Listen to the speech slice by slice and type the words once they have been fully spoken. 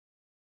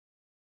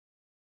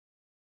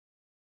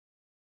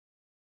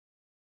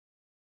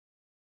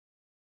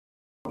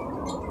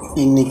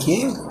இன்றைக்கி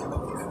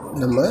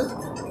நம்ம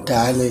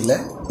டேலியில்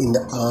இந்த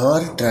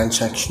 6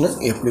 டிரான்சாக்ஷனை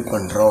எப்படி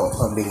பண்ணுறோம்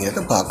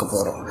அப்படிங்கிறத பார்க்க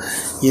போகிறோம்.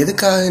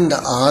 எதுக்காக இந்த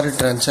 6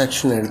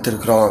 டிரான்சாக்ஷன்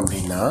எடுத்துருக்குறோம்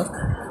அப்படின்னா,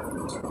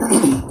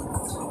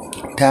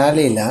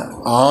 டேலியில்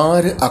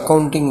 6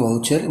 அக்கௌண்டிங்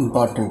வவுச்சர்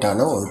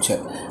இம்பார்ட்டண்ட்டான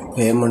voucher: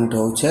 payment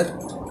voucher,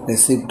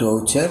 receipt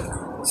voucher,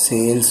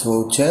 sales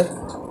voucher,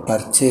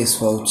 purchase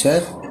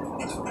voucher,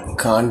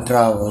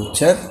 contra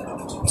voucher,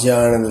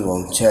 Journal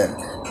voucher.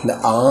 இந்த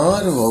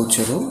 6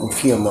 வவுச்சரும்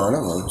முக்கியமான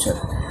வவுச்சர்.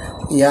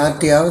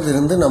 யார்கிட்டையாவது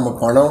இருந்து நம்ம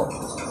பணம்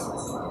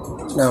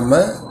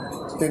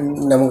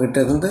நம்மக்கிட்ட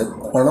இருந்து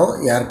பணம்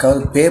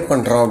யாருக்காவது பே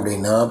பண்ணுறோம்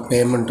அப்படின்னா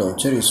பேமெண்ட்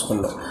வவுச்சர் யூஸ்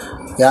பண்ணோம்.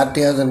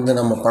 யார்கிட்டையாவது இருந்து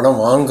நம்ம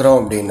பணம் வாங்குகிறோம்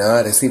அப்படின்னா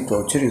ரெசிப்ட்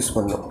வவுச்சர் யூஸ்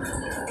பண்ணோம்.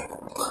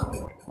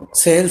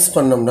 சேல்ஸ்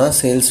பண்ணோம்னா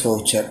சேல்ஸ்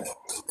வவுச்சர்,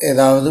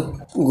 ஏதாவது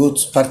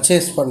குட்ஸ்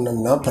பர்ச்சேஸ்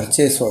பண்ணோம்னா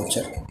பர்ச்சேஸ்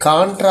வவுச்சர்.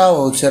 கான்ட்ரா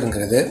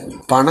வவுச்சருங்கிறது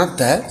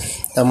பணத்தை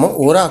நம்ம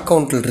ஒரு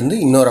அக்கௌண்ட்டிலிருந்து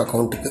இன்னொரு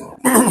அக்கௌண்ட்டுக்கு,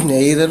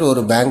 எய்தர்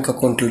ஒரு பேங்க்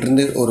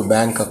அக்கௌண்ட்டிலிருந்து ஒரு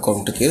பேங்க்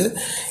அக்கௌண்ட்டுக்கு,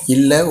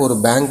 இல்லை ஒரு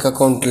பேங்க்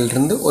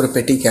அக்கௌண்ட்டிலிருந்து ஒரு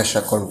பெட்டி கேஷ்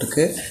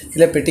அக்கௌண்ட்டுக்கு,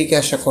 இல்லை பெட்டி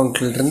கேஷ்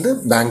அக்கௌண்ட்டிலிருந்து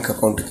பேங்க்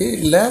அக்கௌண்ட்டுக்கு,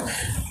 இல்லை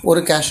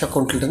ஒரு கேஷ்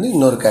அக்கௌண்ட்டிலிருந்து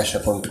இன்னொரு கேஷ்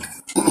அக்கௌண்ட்டுக்கு,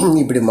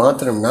 இப்படி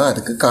மாத்திரம்னா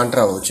அதுக்கு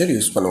கான்ட்ரா வவுச்சர்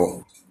யூஸ் பண்ணுவோம்.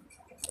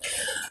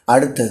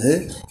 அடுத்தது,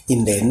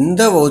 இந்த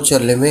எந்த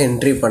வவுச்சர்லையுமே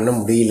என்ட்ரி பண்ண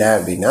முடியல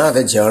அப்படின்னா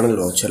அதை ஜேர்னல்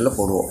வவுச்சரில்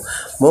போடுவோம்.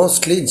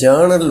 மோஸ்ட்லி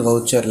ஜேர்னல்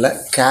வவுச்சரில்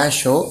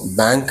கேஷோ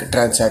பேங்க்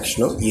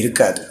டிரான்சாக்ஷனோ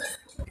இருக்காது.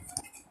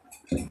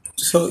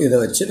 ஸோ இதை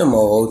வச்சு நம்ம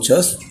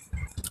வவுச்சர்ஸ்,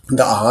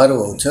 இந்த 6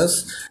 வவுச்சர்ஸ்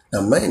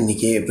நம்ம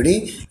இன்றைக்கி எப்படி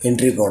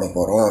என்ட்ரி போட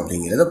போகிறோம்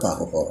அப்படிங்கிறத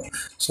பார்க்க போகிறோம்.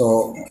 ஸோ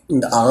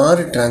இந்த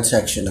 6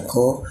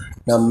 டிரான்சாக்ஷனுக்கும்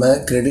நம்ம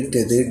கிரெடிட்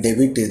எது,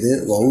 டெபிட் எது,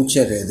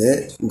 வவுச்சர் எது,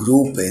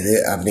 குரூப் எது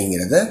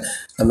அப்படிங்கிறத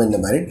நம்ம இந்த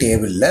மாதிரி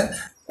டேபிளில்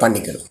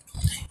பண்ணிக்கணும்.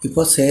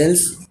 இப்போ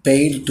sales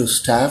paid to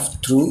staff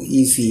through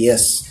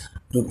ECS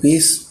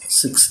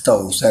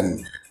 ₹6,000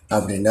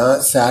 அப்படின்னா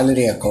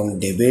salary account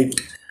debit,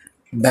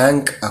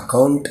 bank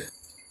account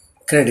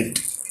credit.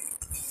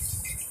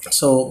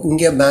 So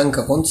இங்கே bank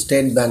account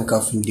state bank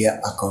of India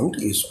account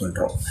use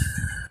பண்ணுறோம்.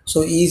 ஸோ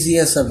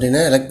ECS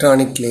அப்படின்னா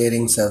எலக்ட்ரானிக்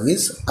கிளியரிங்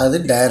சர்வீஸ், அது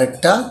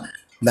டைரெக்டாக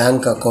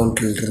பேங்க்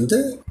அக்கௌண்ட்டிலிருந்து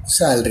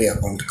சேலரி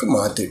அக்கௌண்ட்டுக்கு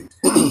மாற்றி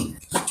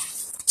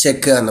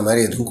செக்கு அந்த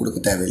மாதிரி எதுவும் கொடுக்க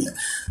தேவையில்லை.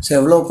 ஸோ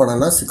எவ்வளோ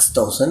பணம்னா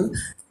 6,000.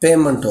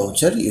 பேமெண்ட்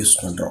வவுச்சர் யூஸ்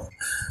பண்ணுறோம்.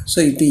 ஸோ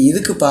இப்போ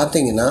இதுக்கு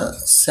பார்த்தீங்கன்னா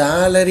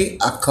சேலரி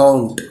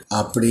அக்கௌண்ட்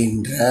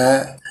அப்படின்ற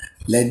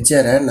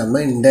லெட்ஜரை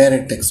நம்ம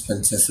இன்டைரக்ட்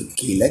எக்ஸ்பென்சஸுக்கு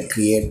கீழே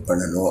க்ரியேட்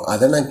பண்ணணும்.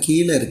 அதை நான்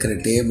கீழே இருக்கிற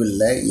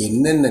டேபிளில்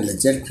என்னென்ன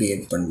லெட்ஜர்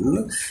க்ரியேட்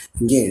பண்ணணும்னு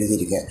இங்கே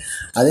எழுதியிருக்கேன்.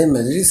 அதே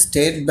மாதிரி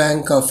state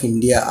bank of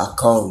India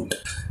account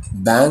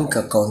bank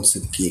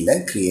அக்கௌண்ட்ஸுக்கு கீழே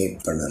க்ரியேட்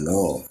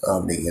பண்ணணும்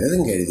அப்படிங்கிறது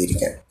இங்கே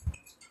எழுதியிருக்கேன்.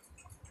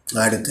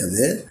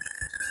 அடுத்தது,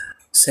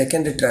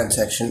 second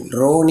transaction,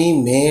 Ronnie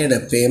made a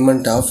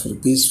payment of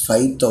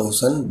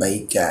 ₹5,000 by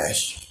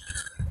cash.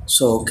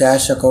 So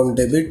cash account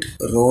debit,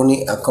 Ronnie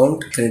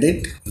account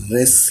credit,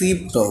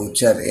 receipt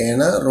voucher.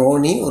 ஏன்னா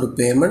ரோனி ஒரு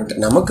பேமெண்ட்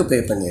நமக்கு பே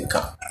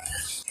பண்ணியிருக்கான்,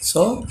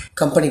 ஸோ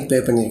கம்பெனிக்கு பே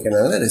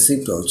பண்ணியிருக்கனால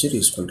ரெசிப்ட் வவுச்சர்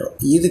யூஸ் பண்ணுறோம்.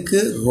 இதுக்கு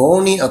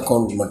ரோனி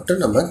அக்கௌண்ட்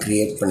மட்டும் நம்ம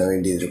க்ரியேட் பண்ண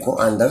வேண்டியது இருக்கும்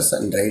under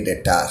sun-dried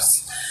debtors.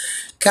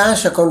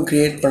 Cash account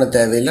create பண்ண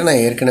தேவையில்லை,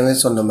 நான் ஏற்கனவே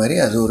சொன்ன மாதிரி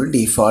அது ஒரு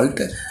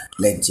டிஃபால்ட்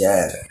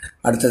லெட்ஜர்.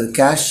 அடுத்தது,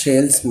 cash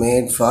sales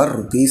made for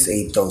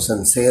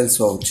 ₹8,000 sales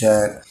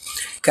voucher.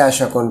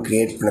 Cash account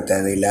create பண்ண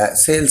தேவையில்லை,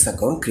 சேல்ஸ்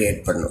அக்கௌண்ட் க்ரியேட்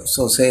பண்ணணும்.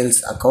 So sales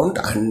account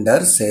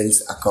under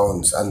sales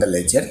accounts அந்த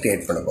லெட்ஜர்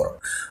க்ரியேட் பண்ண போகிறோம்.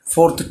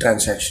 Fourth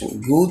transaction,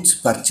 goods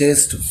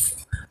purchased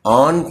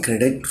on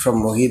credit from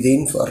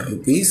Mohideen for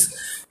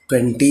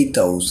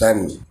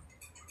 ₹20,000.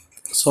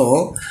 So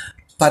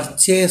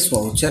purchase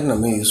voucher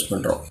நம்ம use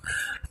பண்ணுறோம்.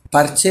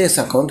 Purchase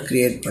account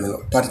create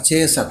பண்ணணும்.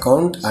 Purchase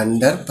account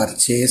under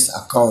purchase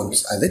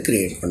accounts அது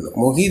create பண்ணணும்.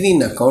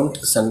 Mohideen account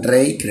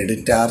sun-dried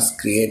creditors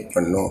create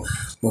பண்ணணும்.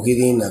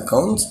 Mohideen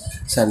accounts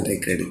sun-dried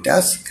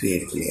creditors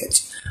create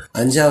பண்ணியாச்சு.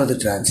 அஞ்சாவது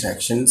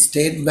transaction,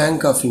 state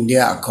bank of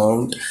India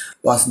account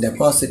was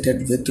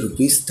deposited with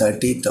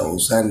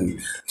 ₹30,000.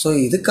 So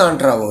இது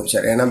contra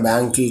voucher, ஏன்னா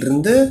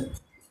பேங்க்லேருந்து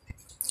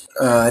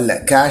இல்லை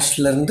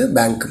கேஷ்லேருந்து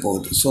பேங்க்கு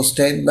போகுது. So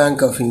state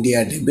bank of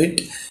India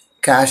debit,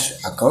 cash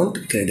account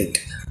credit,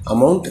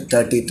 amount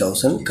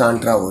 30,000,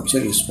 contra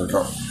voucher use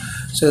பண்ணுறோம்.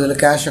 So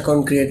இதில் கேஷ்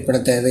அக்கௌண்ட் க்ரியேட் பண்ண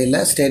தேவையில்லை,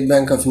 state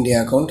bank of India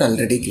account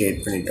already create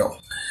பண்ணிட்டோம்.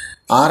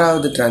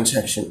 ஆறாவது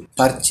transaction,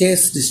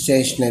 purchase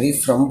stationery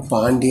from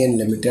Pandian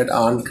limited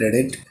on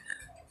credit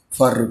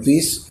for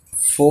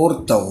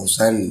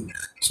 ₹4,000.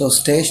 So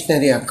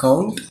stationery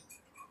account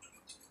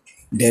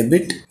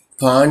debit,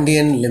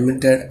 Pandian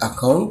limited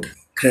account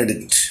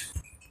credit.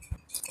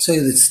 So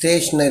இது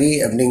stationery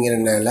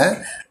அப்படிங்கிறனால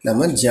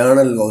நம்ம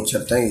Journal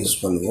voucher தான் யூஸ்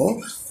பண்ணுவோம்,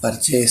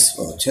 பர்ச்சேஸ்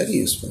வவுச்சர்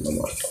யூஸ் பண்ண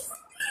மாட்டோம்.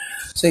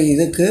 ஸோ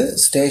இதுக்கு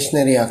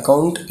stationery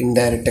account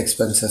indirect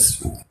expenses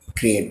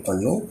create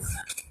பண்ணும்,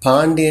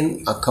 Pandian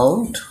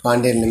account,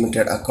 Pandian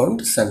limited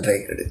account sun-dried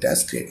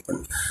creditors create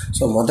பண்ணும்.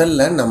 ஸோ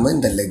முதல்ல நம்ம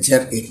இந்த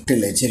லெட்ஜர் 8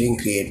 லெட்ஜரையும்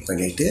க்ரியேட்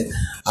பண்ணிவிட்டு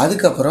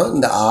அதுக்கப்புறம்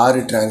இந்த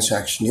 6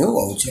 டிரான்சாக்ஷனையும்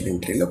வவுச்சர்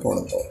என்ட்ரியில் போட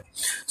போகிறோம்.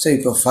 ஸோ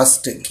இப்போ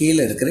ஃபஸ்ட்டு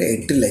கீழே இருக்கிற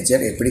 8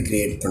 லெட்ஜர் எப்படி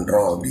க்ரியேட்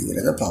பண்ணுறோம்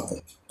அப்படிங்கிறத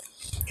பார்ப்போம்.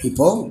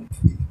 இப்போது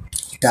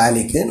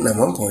டேலிக்கு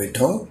நம்ம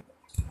போயிட்டோம்.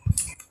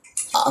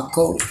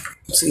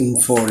 Accounts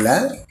இன்ஃபோவில்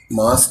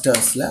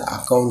மாஸ்டர்ஸில்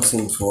accounts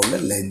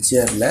இன்ஃபோவில்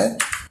லெட்ஜரில்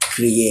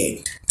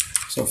create.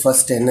 So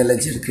first என்ன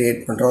லெட்ஜர்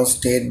க்ரியேட் பண்ணுறோம்?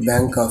 State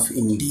bank of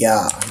India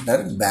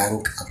under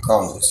bank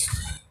accounts.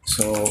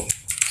 So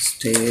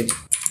state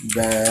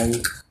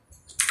bank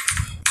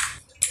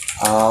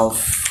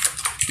of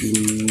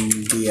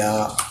India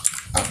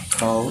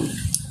account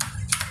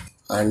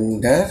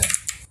under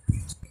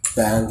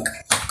bank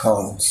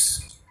accounts.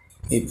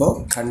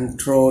 இப்போது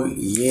கண்ட்ரோல்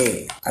ஏ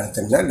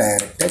அடுத்ததுனா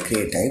டைரெக்டாக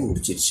க்ரியேட் ஆகி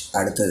முடிச்சிருச்சு.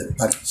 அடுத்தது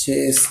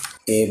purchase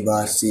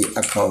ஏ/சி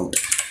account.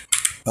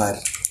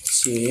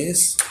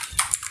 Purchase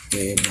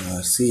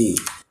ஏ/சி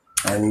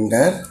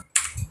under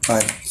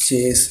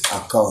purchase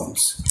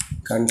accounts.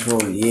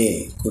 Control ஏ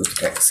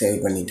கொடுத்துட்டேன், save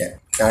பண்ணிட்டேன்.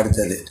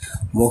 அடுத்தது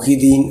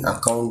Mohideen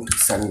account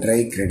சன்ரை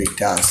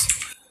creditors.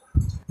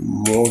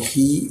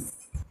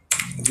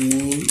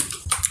 Mohideen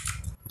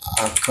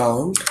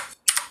account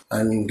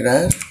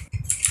under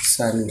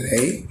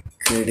சன்ரை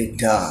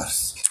creditors.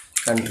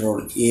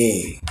 Control ஏ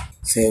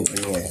save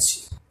பண்ணியாச்சு.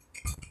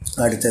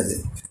 அடுத்தது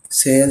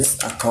sales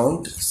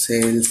account,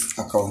 sales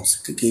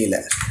அக்கௌண்ட்ஸுக்கு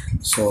கீழே.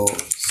 ஸோ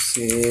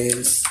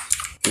சேல்ஸ்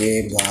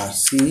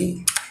ஏ/சி,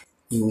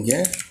 இங்கே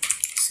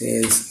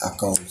சேல்ஸ்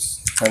அக்கௌண்ட்ஸ்.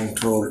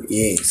 கண்ட்ரோல்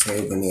ஏ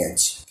சேவ்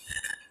பண்ணியாச்சு.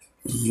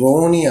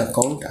 Ronnie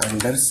account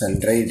under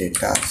சன்ரை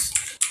debtors.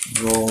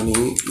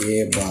 Ronnie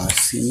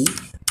ஏ/சி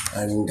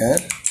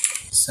under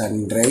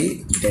சன்ரை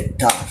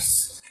debtors.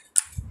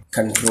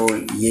 Control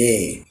ஏ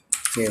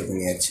save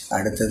பண்ணியாச்சு.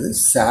 அடுத்தது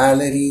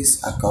salaries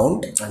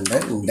account under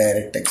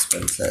indirect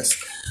expenses.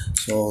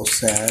 So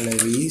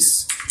salaries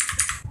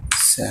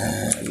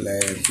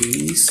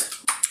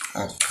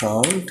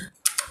account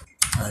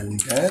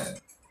under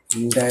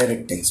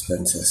indirect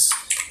expenses.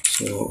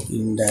 So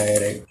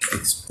indirect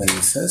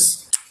expenses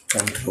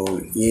control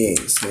A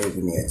save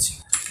பண்ணியாச்சு.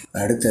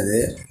 அடுத்தது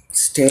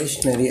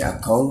stationery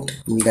account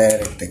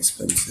indirect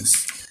expenses.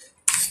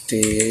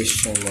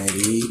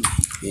 stationery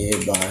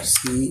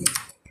A/சி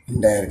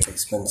indirect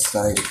expense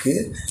தான்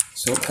இருக்குது.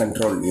 So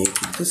control ஏ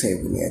கொடுத்து save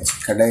பண்ணியாச்சு.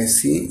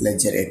 கடைசி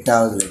ledger,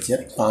 எட்டாவது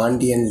ledger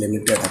Pandian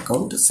limited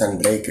account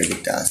சன்ரை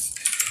creditors.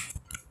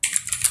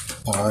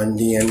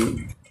 Pandian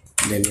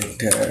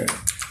limited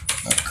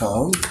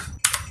account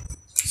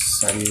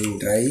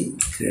சன்ரை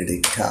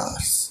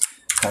creditors.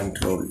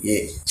 Control ஏ.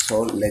 So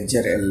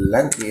ledger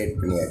எல்லாம் create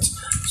பண்ணியாச்சு.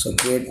 ஸோ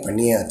க்ரியேட்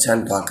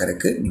பண்ணியாச்சான்னு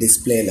பார்க்குறதுக்கு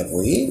டிஸ்பிளேயில்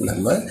போய்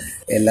நம்ம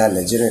எல்லா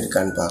லெஜரும்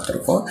இருக்கான்னு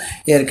பார்த்துருக்கோம்.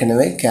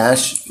 ஏற்கனவே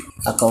cash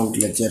account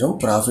லெஜரும்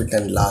profit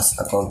and loss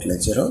account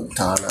லெஜரும்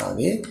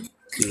தானாகவே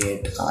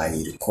க்ரியேட்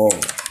ஆகிருக்கும்.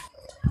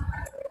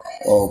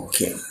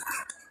 ஓகே,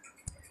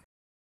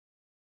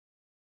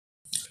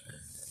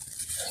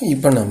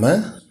 இப்போ நம்ம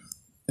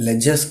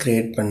லெஜர்ஸ்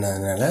க்ரியேட்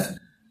பண்ணதுனால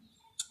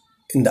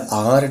இந்த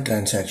 6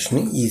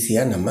 டிரான்சாக்ஷனும்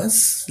ஈஸியாக நம்ம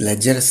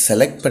லெஜரை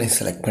செலக்ட்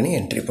பண்ணி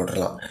என்ட்ரி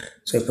போட்டுடலாம்.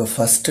 ஸோ இப்போ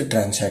ஃபஸ்ட்டு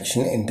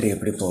டிரான்சாக்ஷன் என்ட்ரி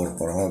எப்படி போட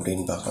போகிறோம்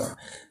அப்படின்னு பார்க்கலாம்.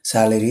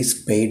 salaries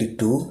paid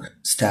to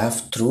staff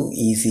through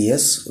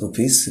ECS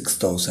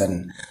 ₹6,000.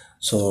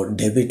 So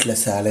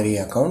டெபிட்டில் salary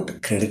account,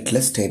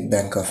 கிரெடிட்டில் state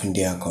bank of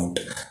India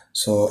account.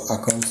 So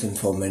accounts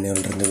info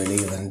மெனுவிலிருந்து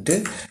வெளியே வந்துட்டு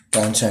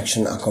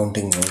டிரான்சாக்ஷன்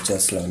அக்கௌண்டிங்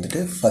வவுச்சர்ஸில் வந்துட்டு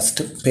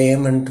ஃபஸ்ட்டு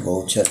பேமெண்ட்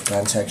வவுச்சர்.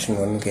 டிரான்சாக்ஷன்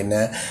ஒன்றுக்கு என்ன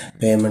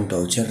பேமெண்ட்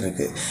வவுச்சர்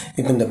இருக்குது.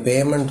 இப்போ இந்த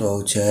பேமெண்ட்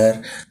வவுச்சர்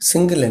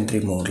சிங்கிள்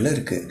என்ட்ரி மோடில்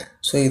இருக்குது.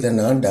 ஸோ இதை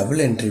நான்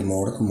டபுள் என்ட்ரி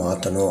மோடுக்கு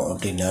மாற்றணும்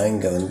அப்படின்னா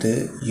இங்கே வந்து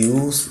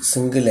use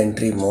single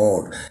entry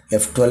mode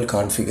F12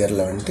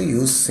 கான்ஃபிகரில் வந்துட்டு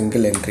யூஸ்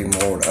சிங்கிள் என்ட்ரி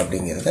மோட்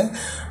அப்படிங்கிறத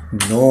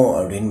நோ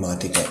அப்படின்னு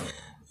மாற்றிட்டேன்.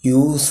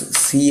 யூஸ்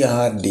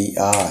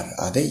சிஆர்டிஆர்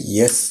அதை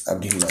எஸ்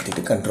அப்படின்னு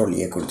மாற்றிட்டு கண்ட்ரோல்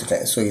ஏ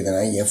கொடுத்துட்டேன். ஸோ இதை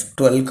நான்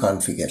F12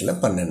 கான்ஃபிகரில்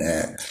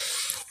பண்ணினேன்.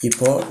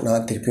 இப்போது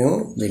நான் திருப்பியும்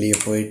வெளியே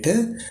போயிட்டு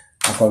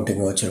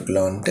அக்கௌண்டிங்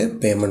வவுச்சருக்குள்ளே வந்துட்டு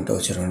பேமெண்ட்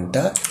வவுச்சர்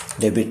வந்துட்டா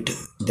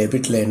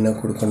டெபிட்டில் என்ன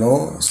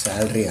கொடுக்கணும்?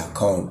 Salary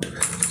account.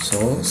 So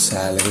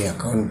salary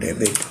account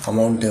debit.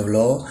 Amount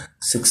எவ்வளோ?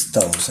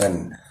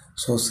 6,000.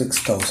 ஸோ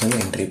 6,000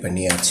 என்ட்ரி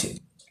பண்ணியாச்சு.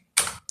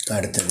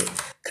 அடுத்தது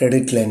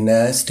கிரெடிட்டில் என்ன?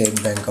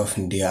 State bank of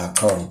India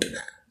account.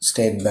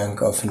 State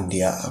bank of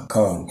India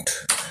account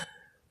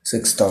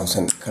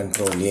 6,000.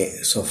 Control A.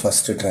 So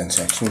first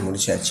transaction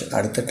முடிச்சாச்சு.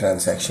 அடுத்த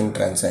transaction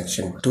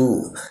 2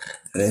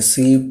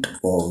 receipt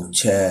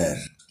voucher.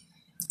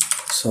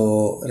 So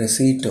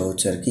receipt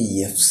வவுச்சருக்கு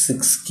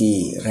F6 key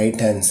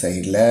right hand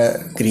சைடில்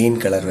green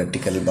colour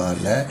vertical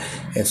பாரில்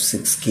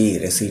F6 key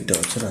receipt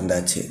voucher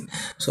வந்தாச்சு.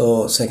 So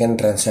second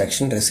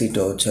transaction receipt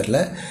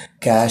வவுச்சரில்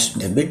cash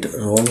debit,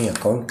 Ronnie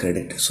account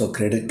credit. So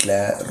கிரெடிட்டில்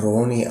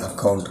Ronnie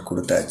account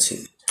கொடுத்தாச்சு.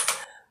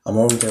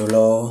 Amount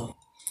எவ்வளோ?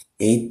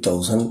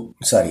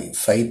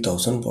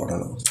 5,000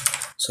 போடணும்.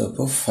 So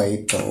இப்போ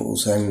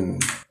 5,000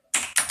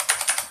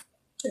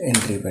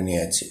 entry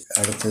பண்ணியாச்சு.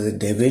 அடுத்தது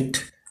debit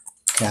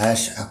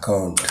cash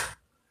account.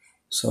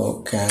 So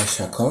cash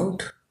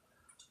account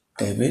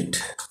debit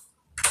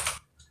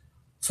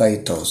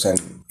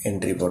 5,000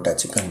 entry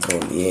போட்டாச்சு.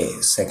 கண்ட்ரோல் ஏ.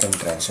 Second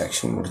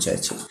transaction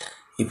முடிச்சாச்சு.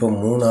 இப்போ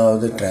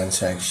மூணாவது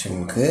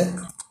டிரான்சாக்ஷனுக்கு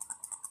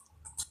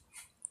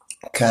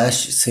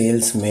cash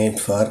sales made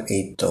for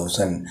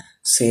 8,000.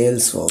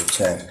 Sales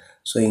voucher.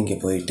 So இங்கே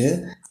போயிட்டு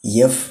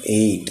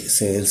F8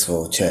 சேல்ஸ்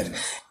வவுச்சர்.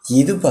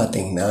 இது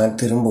பார்த்திங்கன்னா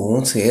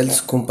திரும்பவும்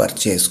சேல்ஸ்க்கும்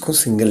பர்ச்சேஸ்க்கும்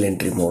சிங்கிள்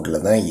என்ட்ரி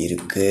மோடில் தான்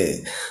இருக்குது.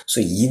 ஸோ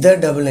இதை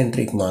டபுள்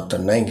என்ட்ரிக்கு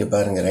மாற்றோம்னா இங்கே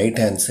பாருங்கள்,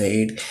 right hand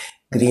side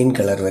green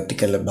colour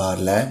vertical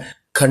பாரில்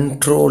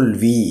Control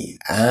V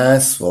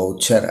as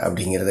voucher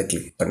அப்படிங்கிறத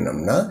கிளிக்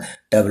பண்ணோம்னா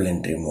டபுள்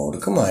என்ட்ரி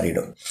மோடுக்கு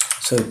மாறிடும்.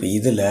 ஸோ இப்போ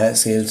இதில்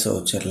sales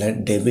வவுச்சரில்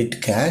debit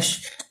cash,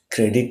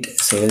 credit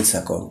sales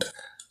account.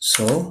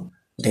 So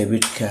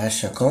debit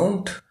cash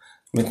account,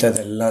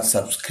 மித்ததெல்லாம்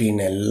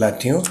சப்ஸ்க்ரீன்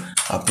எல்லாத்தையும்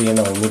அப்படியே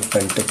நான் ஒமிட்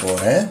பண்ணிட்டு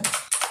போகிறேன்.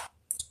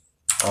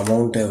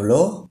 அமௌண்ட் எவ்வளோ?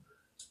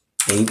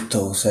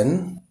 8,000.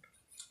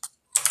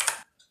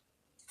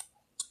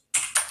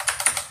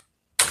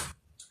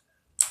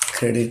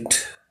 Credit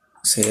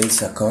sales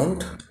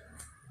account,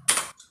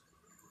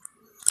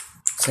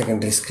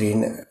 secondary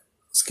screen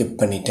skip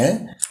பண்ணிட்டேன்.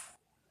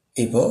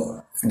 இப்போது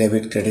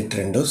டெபிட் கிரெடிட்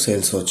ரெண்டும்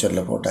சேல்ஸ்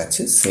வவுச்சரில்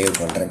போட்டாச்சு. சேவ்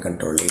பண்ணுறேன்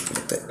கண்ட்ரோல்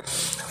கொடுத்து.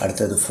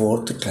 அடுத்தது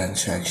 4th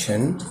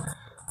transaction,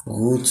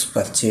 goods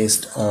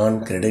purchased on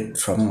credit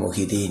from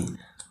Mohideen,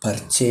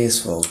 purchase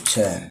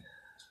voucher.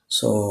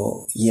 So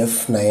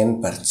F9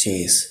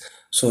 purchase.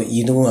 So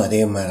இதுவும்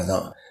அதே மாதிரி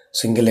தான்,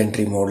 சிங்கிள்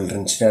என்ட்ரி மோடில்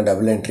இருந்துச்சுன்னா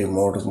டபுள் என்ட்ரி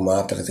மோடுக்கு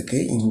மாற்றுறதுக்கு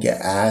இங்கே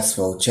ஆஸ்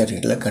வவுச்சர்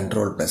இதில்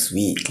Ctrl+V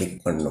கிளிக்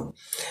பண்ணும்.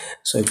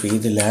 ஸோ இப்போ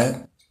இதில்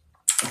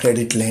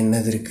கிரெடிட்டில்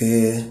என்னது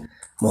இருக்குது?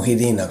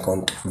 Mohideen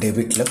account.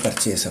 டெபிட்டில்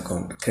purchase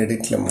account,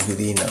 கிரெடிட்டில்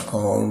Mohideen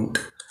account.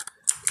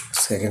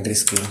 Secondary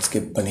screen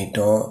skip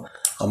பண்ணிட்டோம்.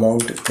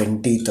 அமௌண்ட்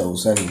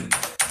 20,000.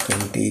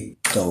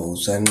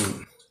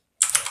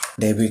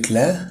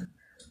 டெபிட்டில்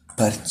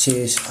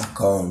purchase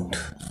account.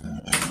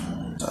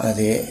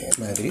 அதே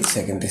மாதிரி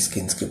செகண்டரி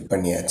ஸ்க்ரீன் ஸ்கிப்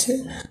பண்ணியாச்சு.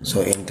 ஸோ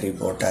என்ட்ரி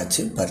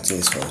போட்டாச்சு,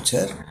 பர்ச்சேஸ்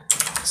வவுச்சர்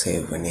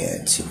சேவ்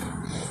பண்ணியாச்சு.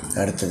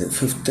 அடுத்தது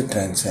 5th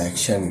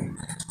transaction,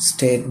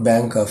 state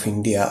bank of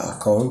India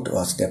account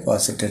was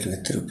deposited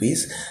with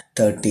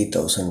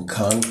 ₹30,000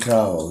 contra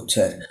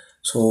voucher.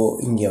 So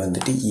இங்கே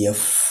வந்துட்டு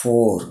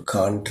F4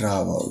 contra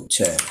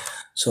voucher.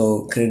 So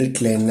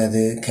கிரெடிட்டில்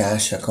என்னது?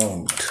 Cash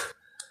account.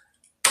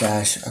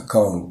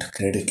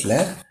 கிரெடிட்டில்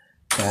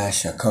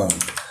cash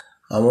account.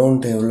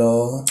 Amount எவ்வளோ?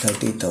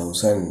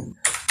 30,000.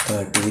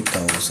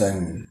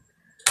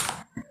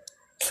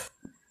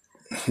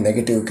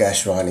 நெகட்டிவ்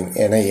கேஷ் வார்னிங்,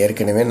 ஏன்னா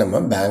ஏற்கனவே நம்ம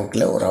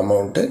பேங்க்கில் ஒரு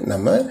அமௌண்ட்டு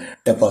நம்ம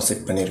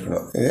டெபாசிட்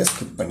பண்ணியிருக்கணும். இதை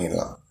ஸ்கிப்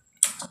பண்ணிடலாம்.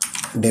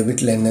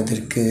 டெபிட்டில் என்னது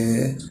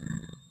இருக்குது?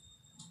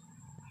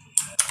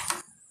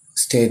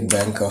 State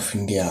bank of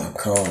India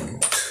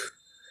account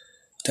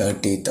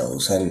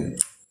 30,000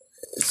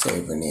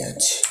 save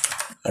பண்ணியாச்சு.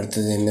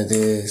 அடுத்தது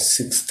என்னது?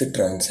 6th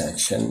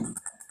transaction,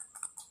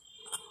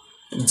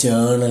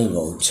 Journal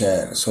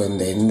voucher. So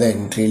இந்த எந்த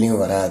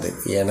என்ட்ரிலையும் வராது,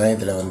 ஏன்னா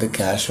இதில் வந்து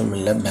கேஷும்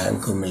இல்லை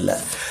பேங்க்கும் இல்லை.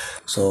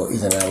 ஸோ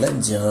இதனால்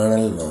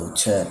Journal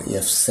voucher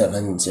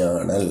F7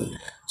 Journal.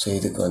 So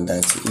இதுக்கு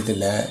வந்தாச்சு.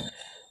 இதில்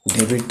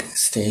டெபிட்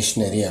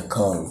ஸ்டேஷ்னரி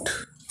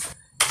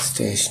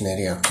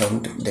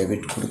அக்கௌண்ட்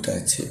டெபிட்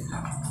கொடுத்தாச்சு.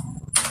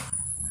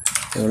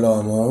 எவ்வளோ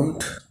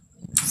அமௌண்ட்?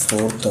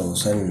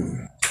 4,000.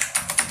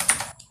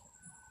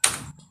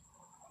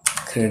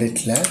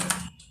 கிரெடிட்டில்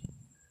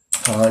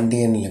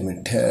பாண்டியன்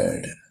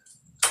லிமிடெட்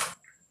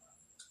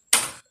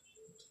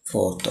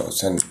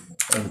 4,000.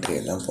 என்ட்ரி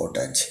எல்லாம்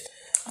போட்டாச்சு.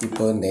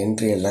 இப்போ இந்த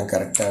என்ட்ரி எல்லாம்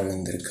கரெக்டாக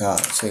விழுந்திருக்கா?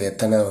 ஸோ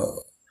எத்தனை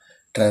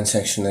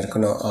டிரான்சாக்ஷன்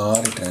இருக்கணும்?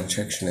 6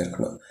 டிரான்சாக்ஷன்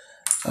இருக்கணும்.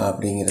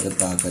 அப்படிங்கிறது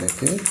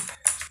பார்க்குறதுக்கு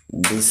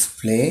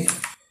டிஸ்பிளே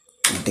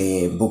டே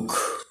புக்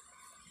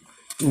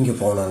இங்கே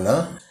போனோன்னா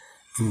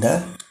இந்த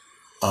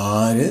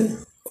 6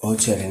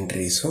 வவுச்சர்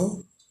என்ட்ரிஸும்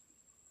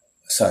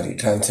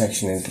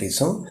டிரான்சாக்ஷன்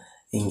என்ட்ரிஸும்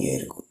இங்கே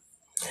இருக்கும்.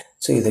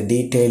 ஸோ இதை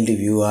டீட்டெயில்டு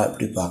வியூவாக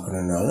எப்படி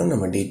பார்க்கணுன்னாலும்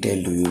நம்ம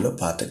டீட்டெயில்டு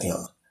வியூவில்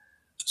பார்த்துக்கலாம்.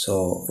 ஸோ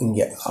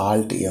இங்கே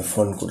Alt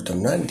F1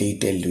 கொடுத்தோம்னா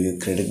டீட்டெயில்டு வியூ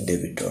கிரெடிட்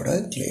டெபிட்டோட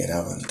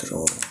கிளியராக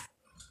வந்துடும்.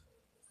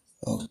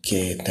 Okay,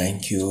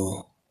 thank you.